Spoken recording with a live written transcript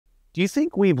Do you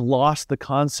think we've lost the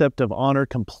concept of honor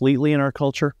completely in our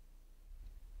culture?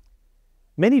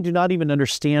 Many do not even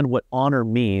understand what honor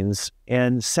means,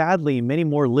 and sadly, many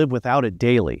more live without it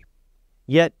daily.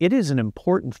 Yet, it is an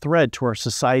important thread to our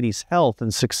society's health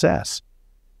and success.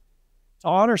 To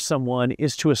honor someone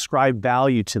is to ascribe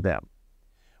value to them.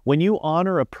 When you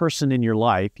honor a person in your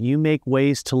life, you make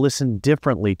ways to listen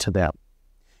differently to them.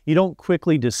 You don't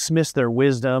quickly dismiss their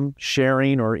wisdom,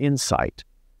 sharing, or insight.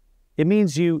 It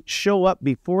means you show up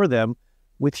before them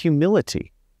with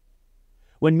humility.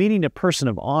 When meeting a person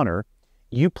of honor,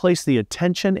 you place the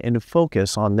attention and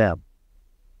focus on them.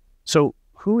 So,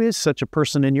 who is such a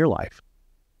person in your life?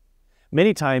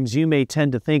 Many times you may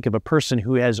tend to think of a person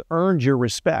who has earned your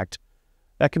respect.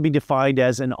 That can be defined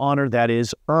as an honor that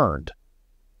is earned.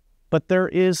 But there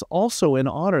is also an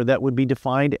honor that would be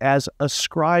defined as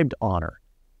ascribed honor.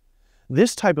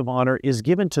 This type of honor is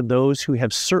given to those who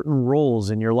have certain roles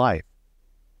in your life.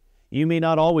 You may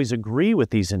not always agree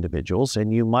with these individuals,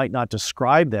 and you might not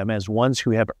describe them as ones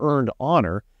who have earned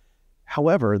honor.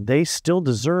 However, they still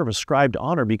deserve ascribed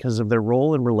honor because of their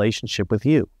role and relationship with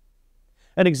you.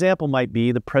 An example might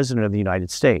be the President of the United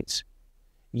States.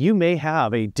 You may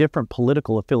have a different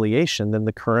political affiliation than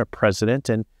the current president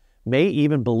and may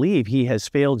even believe he has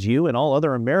failed you and all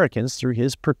other Americans through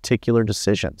his particular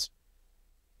decisions.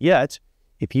 Yet,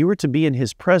 if you were to be in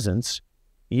his presence,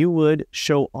 you would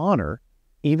show honor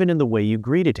even in the way you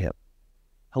greeted him.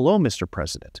 Hello, Mr.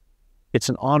 President. It's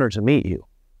an honor to meet you.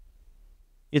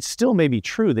 It still may be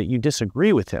true that you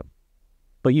disagree with him,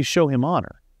 but you show him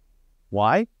honor.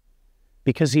 Why?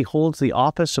 Because he holds the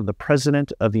office of the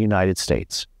President of the United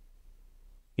States.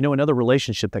 You know, another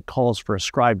relationship that calls for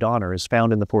ascribed honor is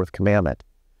found in the fourth commandment,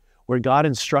 where God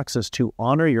instructs us to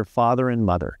honor your father and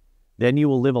mother. Then you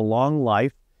will live a long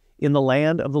life in the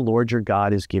land of the Lord your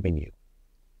God is giving you.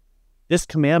 This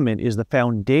commandment is the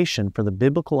foundation for the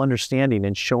biblical understanding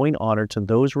and showing honor to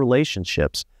those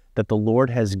relationships that the Lord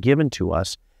has given to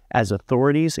us as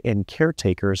authorities and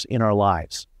caretakers in our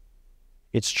lives.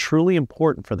 It's truly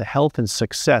important for the health and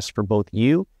success for both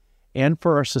you and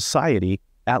for our society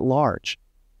at large.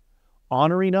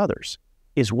 Honoring others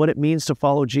is what it means to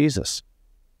follow Jesus,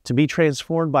 to be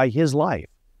transformed by his life,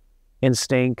 and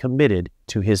staying committed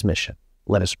to his mission.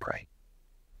 Let us pray.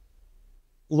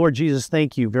 Lord Jesus,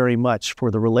 thank you very much for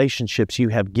the relationships you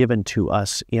have given to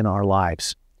us in our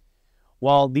lives.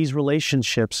 While these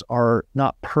relationships are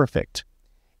not perfect,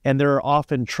 and there are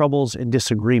often troubles and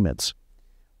disagreements,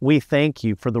 we thank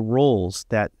you for the roles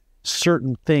that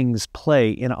certain things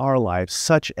play in our lives,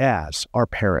 such as our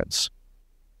parents.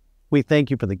 We thank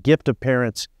you for the gift of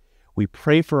parents. We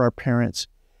pray for our parents,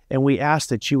 and we ask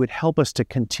that you would help us to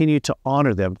continue to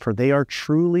honor them, for they are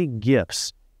truly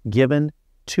gifts given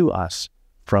to us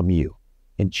from you.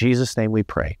 In Jesus' name we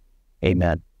pray.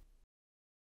 Amen.